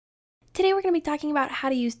Today we're going to be talking about how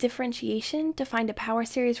to use differentiation to find a power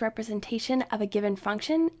series representation of a given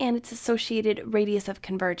function and its associated radius of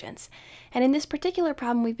convergence. And in this particular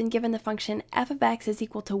problem, we've been given the function f of x is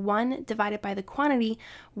equal to 1 divided by the quantity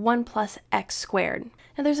 1 plus x squared.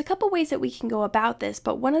 Now there's a couple ways that we can go about this,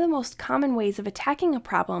 but one of the most common ways of attacking a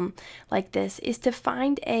problem like this is to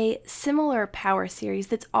find a similar power series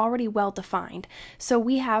that's already well defined. So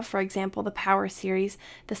we have, for example, the power series,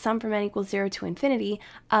 the sum from n equals 0 to infinity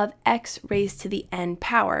of x raised to the n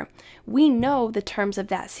power. We know the terms of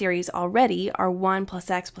that series already are 1 plus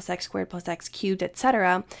x squared plus x cubed,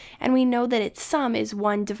 etc. And we know that its sum is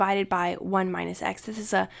 1 divided by 1 minus x. This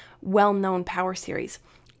is a well-known power series.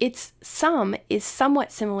 Its sum is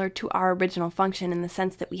somewhat similar to our original function in the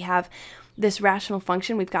sense that we have this rational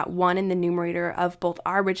function. We've got 1 in the numerator of both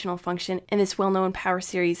our original function and this well-known power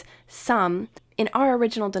series sum. In our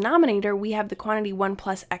original denominator, we have the quantity 1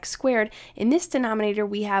 plus x squared. In this denominator,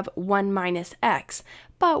 we have 1 minus x.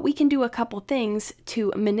 But we can do a couple things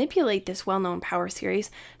to manipulate this well-known power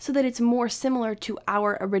series so that it's more similar to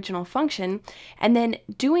our original function. And then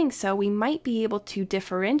doing so, we might be able to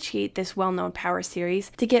differentiate this well-known power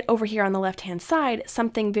series to get over here on the left-hand side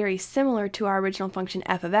something very similar to our original function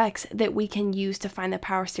f of x that we can use to find the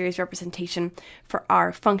power series representation for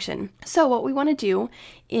our function. So what we want to do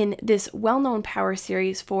in this well-known power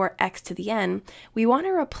series for x to the n, we want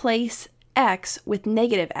to replace x with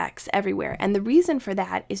negative x everywhere. And the reason for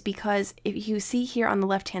that is because if you see here on the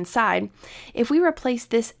left-hand side, if we replace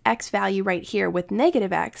this x value right here with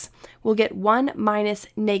negative x, we'll get 1 minus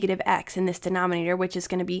negative x in this denominator, which is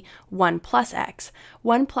going to be 1 plus x.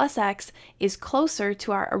 1 plus x is closer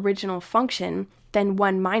to our original function than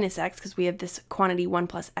 1 minus x because we have this quantity 1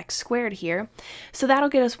 plus x squared here. So that'll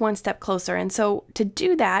get us one step closer. And so to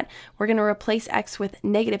do that, we're going to replace x with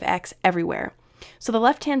negative x everywhere. So the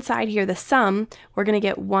left-hand side here, the sum, we're going to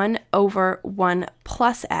get 1 over 1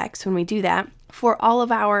 plus x when we do that. For all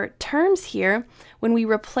of our terms here, when we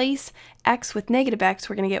replace x with negative x,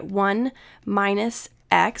 we're going to get 1 minus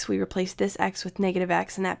x. We replace this x with negative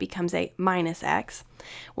x, and that becomes a minus x.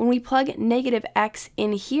 When we plug negative x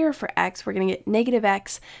in here for x, we're going to get negative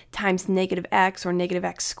x times negative x, or negative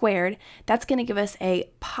x squared. That's going to give us a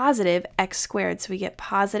positive x squared. So we get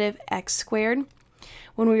positive x squared.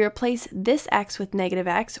 When we replace this x with negative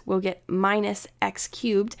x, we'll get minus x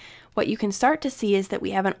cubed. What you can start to see is that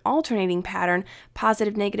we have an alternating pattern,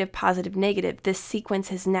 positive, negative, positive, negative. This sequence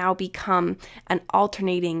has now become an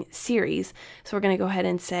alternating series. So we're going to go ahead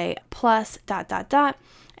and say plus dot dot dot.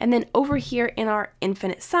 And then over here in our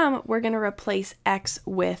infinite sum, we're going to replace x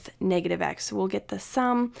with negative x. So we'll get the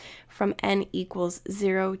sum from n equals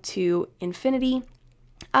 0 to infinity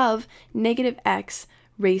of negative x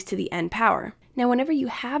raised to the n power. Now, whenever you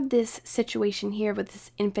have this situation here with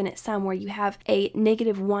this infinite sum where you have a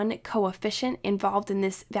 -1 coefficient involved in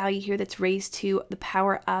this value here that's raised to the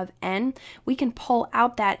power of n, we can pull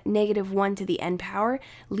out that -1 to the n power,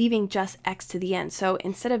 leaving just x to the n. So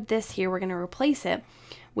instead of this here, we're going to replace it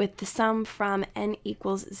with the sum from n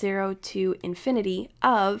equals 0 to infinity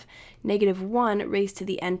of -1 raised to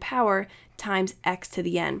the n power times x to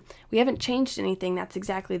the n. We haven't changed anything. That's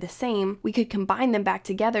exactly the same. We could combine them back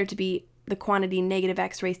together to be the quantity negative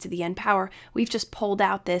x raised to the n power. We've just pulled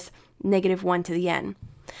out this -1 to the n.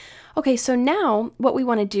 Okay, so now what we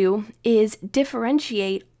want to do is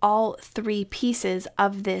differentiate all three pieces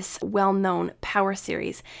of this well-known power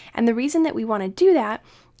series. And the reason that we want to do that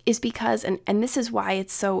is because, and this is why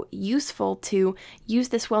it's so useful to use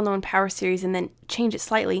this well-known power series and then change it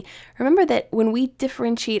slightly. Remember that when we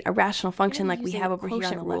differentiate a rational function like we have over here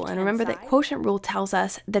on the rule, and remember that quotient rule tells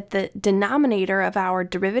us that the denominator of our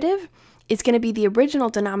derivative is going to be the original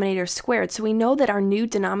denominator squared. So we know that our new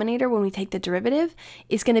denominator, when we take the derivative,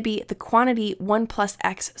 is going to be the quantity 1 plus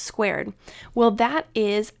x squared. Well, that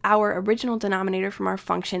is our original denominator from our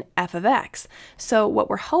function f of x. So what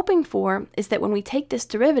we're hoping for is that when we take this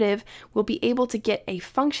derivative, we'll be able to get a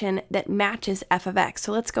function that matches f of x.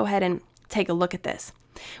 So let's go ahead and take a look at this.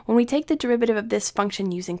 When we take the derivative of this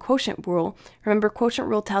function using quotient rule, remember quotient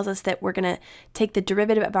rule tells us that we're going to take the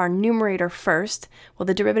derivative of our numerator first. Well,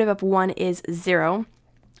 the derivative of 1 is 0.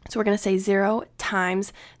 So we're going to say 0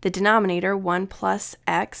 times the denominator, 1 plus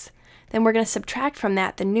x. Then we're going to subtract from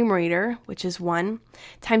that the numerator, which is 1,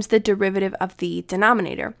 times the derivative of the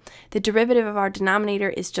denominator. The derivative of our denominator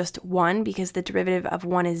is just 1 because the derivative of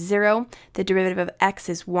 1 is 0. The derivative of x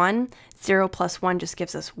is 1. 0 plus 1 just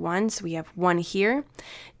gives us 1, so we have 1 here,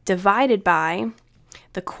 divided by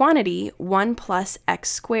the quantity 1 plus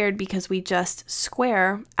x squared because we just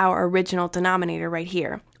square our original denominator right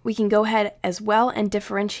here. we can go ahead as well and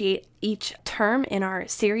differentiate each term in our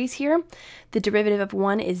series here. The derivative of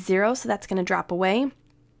 1 is 0, so that's going to drop away.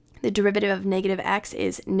 The derivative of negative x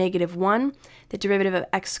is negative 1. The derivative of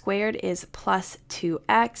x squared is plus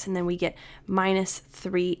 2x, and then we get minus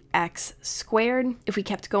 3x squared. If we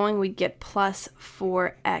kept going, we'd get plus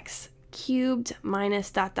 4x cubed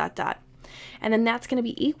minus dot dot dot. And then that's going to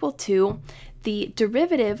be equal to the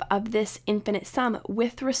derivative of this infinite sum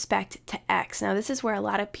with respect to x. Now this is where a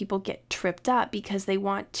lot of people get tripped up because they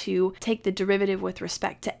want to take the derivative with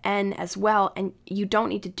respect to n as well, and you don't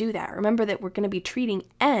need to do that. Remember that we're going to be treating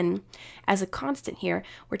n as a constant here.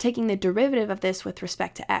 We're taking the derivative of this with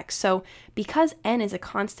respect to x. So because n is a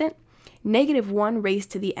constant, negative 1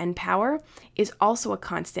 raised to the n power is also a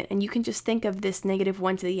constant, and you can just think of this negative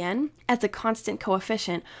 1 to the n as a constant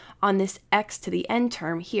coefficient on this x to the n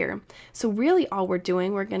term here. So really all we're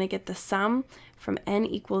doing, we're going to get the sum from n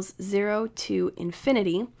equals 0 to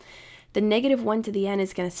infinity. The negative 1 to the n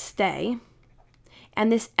is going to stay,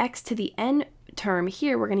 and this x to the n term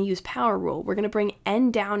here, we're going to use power rule. We're going to bring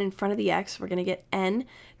n down in front of the x. We're going to get n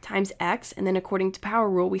times x, and then according to power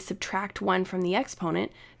rule, we subtract 1 from the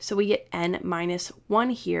exponent, so we get n minus 1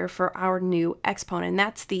 here for our new exponent, and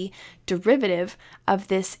that's the derivative of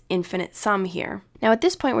this infinite sum here. Now at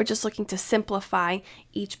this point, we're just looking to simplify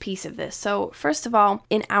each piece of this. So first of all,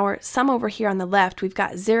 in our sum over here on the left, we've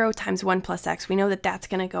got 0 times 1 plus x. We know that that's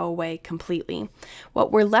going to go away completely.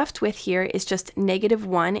 What we're left with here is just negative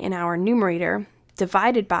 1 in our numerator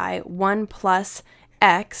divided by 1 plus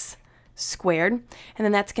x squared, and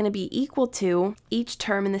then that's going to be equal to each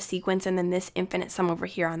term in the sequence and then this infinite sum over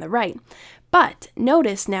here on the right. But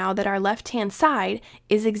notice now that our left-hand side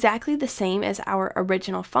is exactly the same as our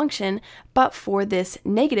original function, but for this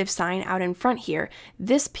negative sign out in front here.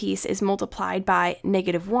 This piece is multiplied by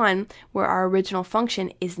negative 1, where our original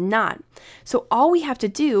function is not. So all we have to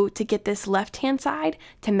do to get this left-hand side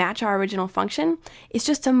to match our original function is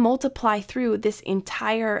just to multiply through this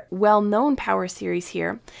entire well-known power series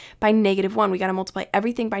here by negative 1. We got to multiply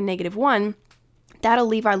everything by negative 1. That'll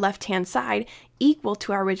leave our left-hand side equal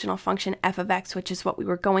to our original function f of x, which is what we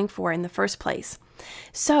were going for in the first place.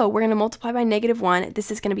 So we're going to multiply by negative 1.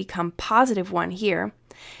 This is going to become positive 1 here.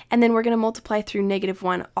 And then we're going to multiply through negative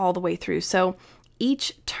 1 all the way through. So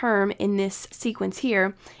each term in this sequence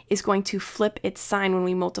here is going to flip its sign when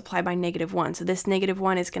we multiply by negative 1. So this negative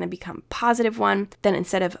 1 is going to become positive 1. Then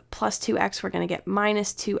instead of plus 2x, we're going to get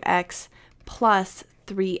minus 2x plus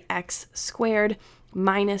 3x squared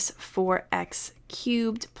minus 4x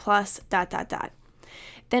cubed plus dot dot dot.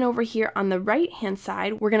 Then over here on the right hand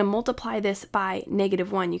side, we're going to multiply this by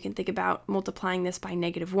negative 1. You can think about multiplying this by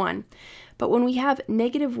negative 1. But when we have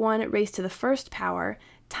negative 1 raised to the first power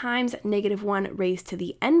times negative 1 raised to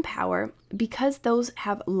the n power, because those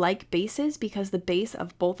have like bases, because the base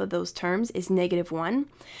of both of those terms is negative 1,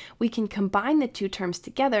 we can combine the two terms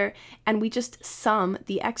together and we just sum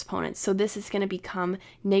the exponents. So this is going to become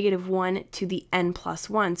negative 1 to the n plus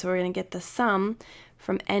 1. So we're going to get the sum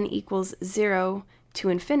from n equals 0 to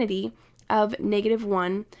infinity of negative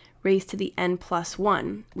 1 raised to the n plus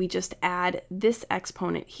 1. We just add this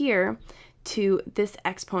exponent here to this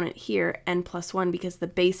exponent here, n plus 1, because the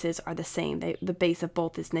bases are the same. The base of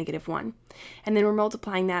both is negative 1. And then we're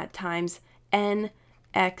multiplying that times n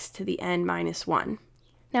x to the n minus 1.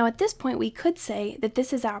 Now at this point, we could say that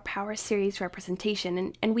this is our power series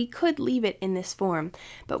representation, and we could leave it in this form,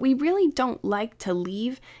 but we really don't like to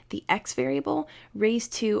leave the x variable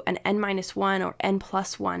raised to an n minus 1 or n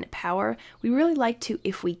plus 1 power. We really like to,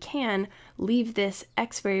 if we can, leave this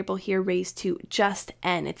x variable here raised to just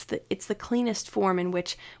n. It's the cleanest form in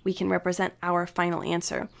which we can represent our final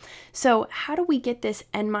answer. So how do we get this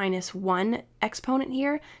n minus 1 exponent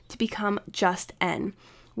here to become just n?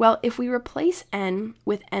 Well, if we replace n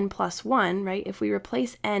with n plus 1, right, if we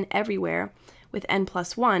replace n everywhere with n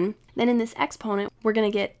plus 1, then in this exponent, we're going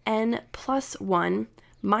to get n plus 1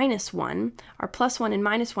 minus 1. Our plus 1 and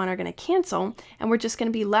minus 1 are going to cancel, and we're just going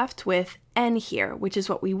to be left with n here, which is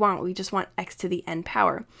what we want. We just want x to the n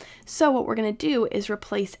power. So what we're going to do is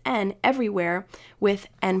replace n everywhere with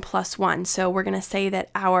n plus 1. So we're going to say that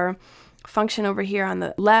our function over here on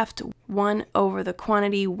the left, 1 over the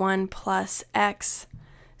quantity 1 plus x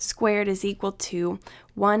squared is equal to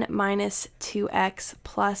 1 minus 2x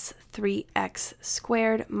plus 3x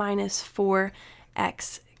squared minus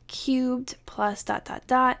 4x cubed plus dot dot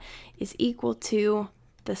dot is equal to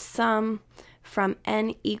the sum from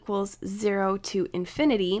n equals 0 to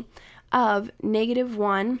infinity of negative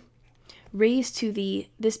 1 raised to the,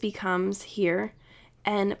 this becomes here,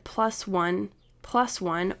 n plus 1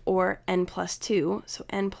 or n plus 2, so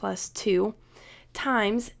n plus 2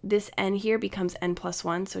 times this n here becomes n plus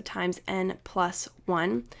 1, so times n plus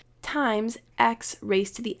 1, times x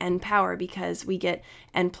raised to the n power, because we get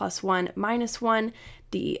n plus 1 minus 1,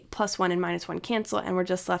 the plus 1 and minus 1 cancel, and we're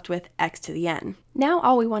just left with x to the n. Now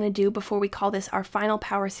all we want to do before we call this our final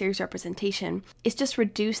power series representation is just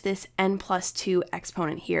reduce this n plus 2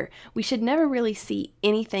 exponent here. We should never really see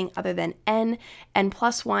anything other than n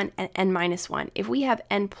plus 1, and n minus 1. If we have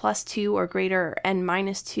n plus 2 or greater, or n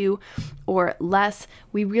minus 2 or less,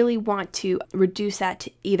 we really want to reduce that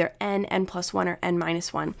to either n plus 1, or n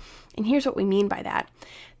minus 1. And here's what we mean by that.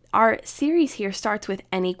 Our series here starts with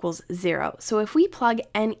n equals 0. So if we plug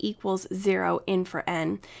n equals 0 in for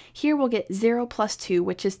n, here we'll get 0 plus 2,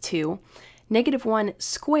 which is 2. Negative 1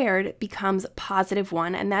 squared becomes positive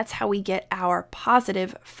 1, and that's how we get our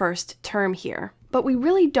positive first term here. But we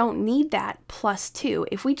really don't need that plus 2.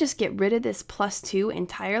 If we just get rid of this plus 2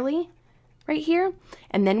 entirely, right here,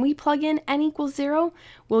 and then we plug in n equals 0,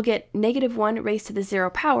 we'll get negative 1 raised to the 0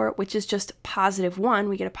 power, which is just positive 1.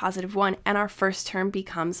 We get a positive 1, and our first term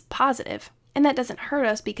becomes positive. And that doesn't hurt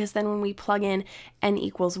us, because then when we plug in n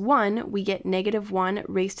equals 1, we get negative 1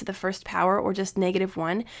 raised to the first power, or just negative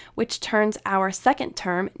 1, which turns our second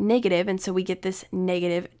term negative, and so we get this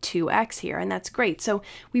negative 2x here, and that's great. So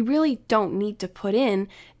we really don't need to put in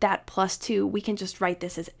that plus 2. We can just write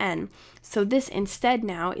this as n. So this instead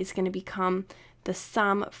now is going to become the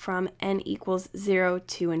sum from n equals 0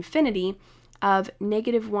 to infinity of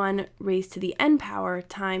negative 1 raised to the n power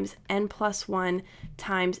times n plus 1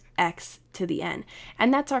 times x to the n.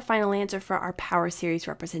 And that's our final answer for our power series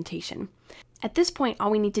representation. At this point,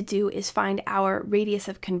 all we need to do is find our radius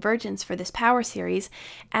of convergence for this power series,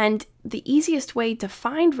 and the easiest way to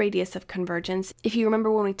find radius of convergence, if you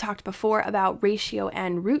remember when we talked before about ratio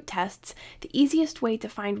and root tests, the easiest way to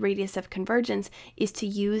find radius of convergence is to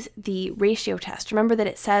use the ratio test. Remember that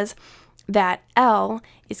it says that L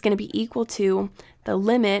is going to be equal to the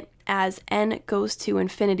limit as n goes to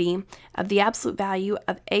infinity of the absolute value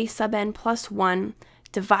of a sub n plus 1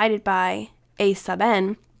 divided by a sub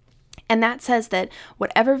n. And that says that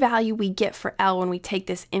whatever value we get for L when we take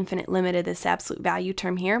this infinite limit of this absolute value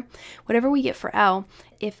term here, whatever we get for L,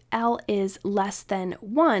 if L is less than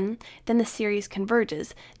 1, then the series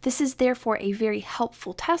converges. This is therefore a very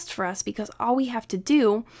helpful test for us, because all we have to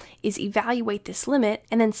do is evaluate this limit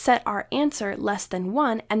and then set our answer less than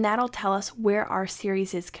 1, and that'll tell us where our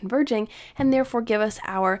series is converging and therefore give us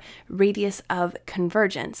our radius of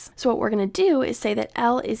convergence. So what we're going to do is say that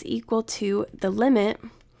L is equal to the limit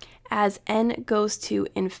as n goes to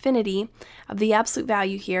infinity of the absolute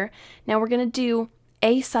value here. Now we're going to do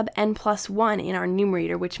a sub n plus 1 in our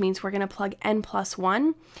numerator, which means we're going to plug n plus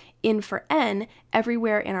 1 in for n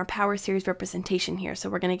everywhere in our power series representation here. So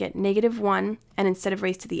we're going to get negative 1, and instead of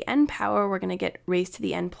raised to the n power, we're going to get raised to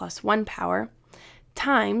the n plus 1 power,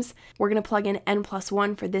 times, we're going to plug in n plus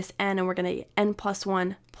 1 for this n, and we're going to get n plus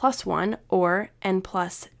 1, or n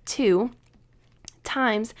plus 2,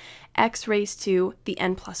 times x raised to the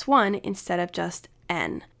n plus 1 instead of just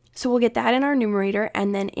n. So we'll get that in our numerator,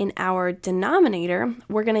 and then in our denominator,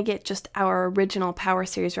 we're going to get just our original power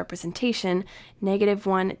series representation, negative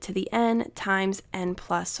 1 to the n times n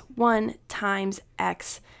plus 1 times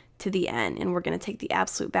x to the n, and we're going to take the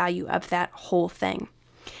absolute value of that whole thing.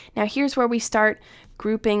 Now here's where we start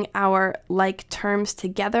grouping our like terms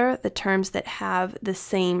together, the terms that have the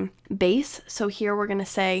same base. So here we're going to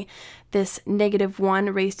say this negative 1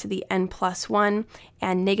 raised to the n plus 1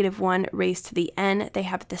 and negative 1 raised to the n, they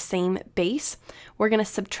have the same base. We're going to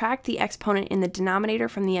subtract the exponent in the denominator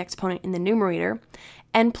from the exponent in the numerator.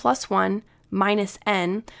 N plus 1 minus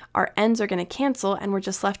n, our n's are going to cancel, and we're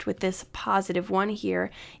just left with this positive 1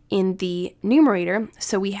 here in the numerator.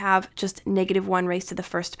 So we have just negative 1 raised to the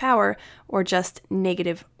first power, or just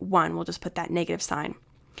negative 1. We'll just put that negative sign.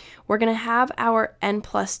 We're going to have our n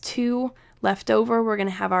plus 2 left over. We're going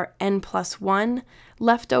to have our n plus 1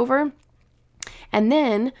 left over. And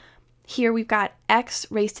then here we've got x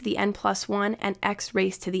raised to the n plus 1 and x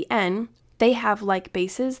raised to the n. They have like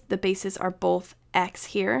bases. The bases are both x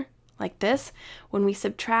here, like this. When we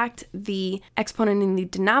subtract the exponent in the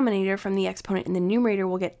denominator from the exponent in the numerator,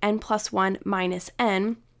 we'll get n plus 1 minus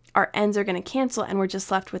n. Our n's are going to cancel, and we're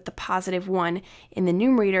just left with the positive 1 in the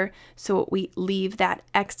numerator, so we leave that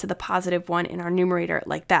x to the positive 1 in our numerator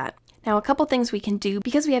like that. Now, a couple things we can do,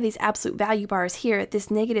 because we have these absolute value bars here, this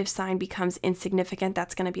negative sign becomes insignificant.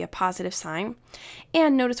 That's going to be a positive sign.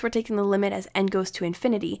 And notice we're taking the limit as n goes to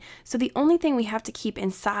infinity. So the only thing we have to keep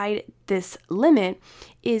inside this limit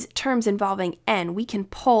is terms involving n. We can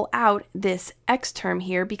pull out this x term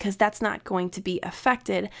here because that's not going to be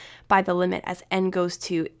affected by the limit as n goes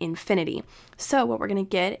to infinity. So what we're going to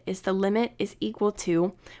get is the limit is equal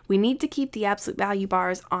to, we need to keep the absolute value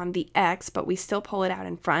bars on the x, but we still pull it out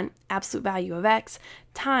in front, absolute value of x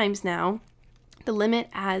times now the limit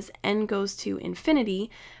as n goes to infinity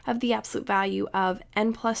of the absolute value of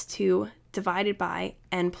n plus 2 divided by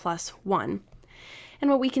n plus 1. And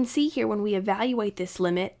what we can see here when we evaluate this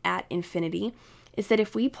limit at infinity is that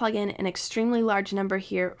if we plug in an extremely large number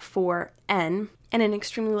here for n and an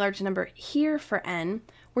extremely large number here for n,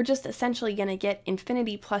 we're just essentially going to get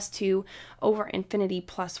infinity plus 2 over infinity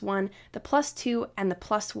plus 1. The plus 2 and the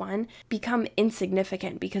plus 1 become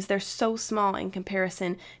insignificant because they're so small in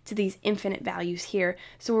comparison to these infinite values here.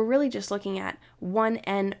 So we're really just looking at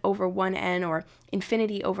 1n over 1n, or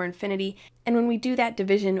infinity over infinity. And when we do that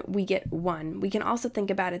division, we get 1. We can also think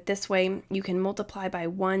about it this way. You can multiply by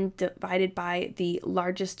 1 divided by the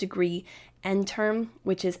largest degree n term,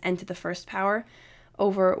 which is n to the first power,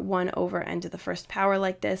 over 1 over n to the first power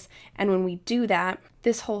like this. And when we do that,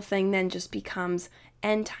 this whole thing then just becomes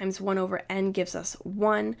n times 1 over n gives us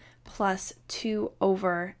 1 plus 2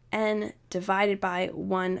 over n divided by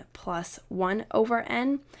 1 plus 1 over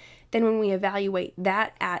n. Then when we evaluate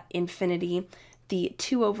that at infinity, the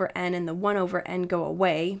 2 over n and the 1 over n go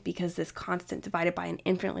away because this constant divided by an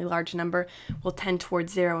infinitely large number will tend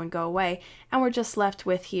towards 0 and go away. And we're just left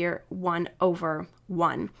with here 1 over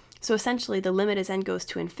 1. So essentially the limit as n goes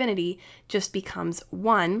to infinity just becomes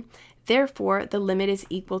 1. Therefore, the limit is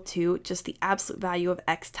equal to just the absolute value of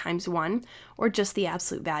x times 1, or just the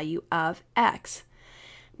absolute value of x.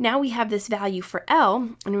 Now we have this value for L,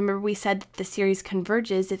 and remember we said that the series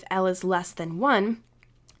converges if L is less than 1.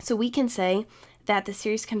 So we can say that the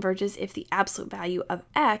series converges if the absolute value of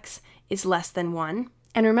x is less than 1.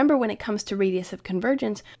 And remember, when it comes to radius of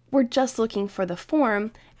convergence, we're just looking for the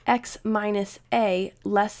form x minus a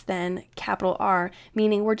less than capital R,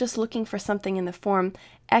 meaning we're just looking for something in the form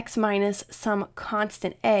x minus some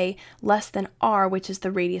constant a less than r, which is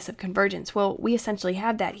the radius of convergence. Well, we essentially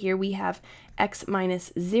have that here. We have x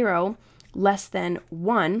minus 0 less than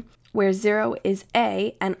 1, where 0 is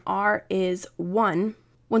a and r is 1.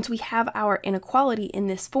 Once we have our inequality in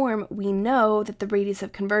this form, we know that the radius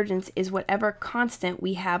of convergence is whatever constant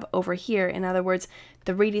we have over here. In other words,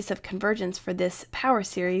 the radius of convergence for this power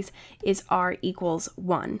series is r equals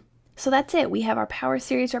 1. So that's it. We have our power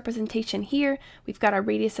series representation here. We've got our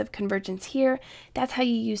radius of convergence here. That's how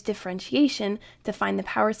you use differentiation to find the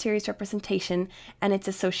power series representation and its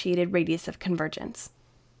associated radius of convergence.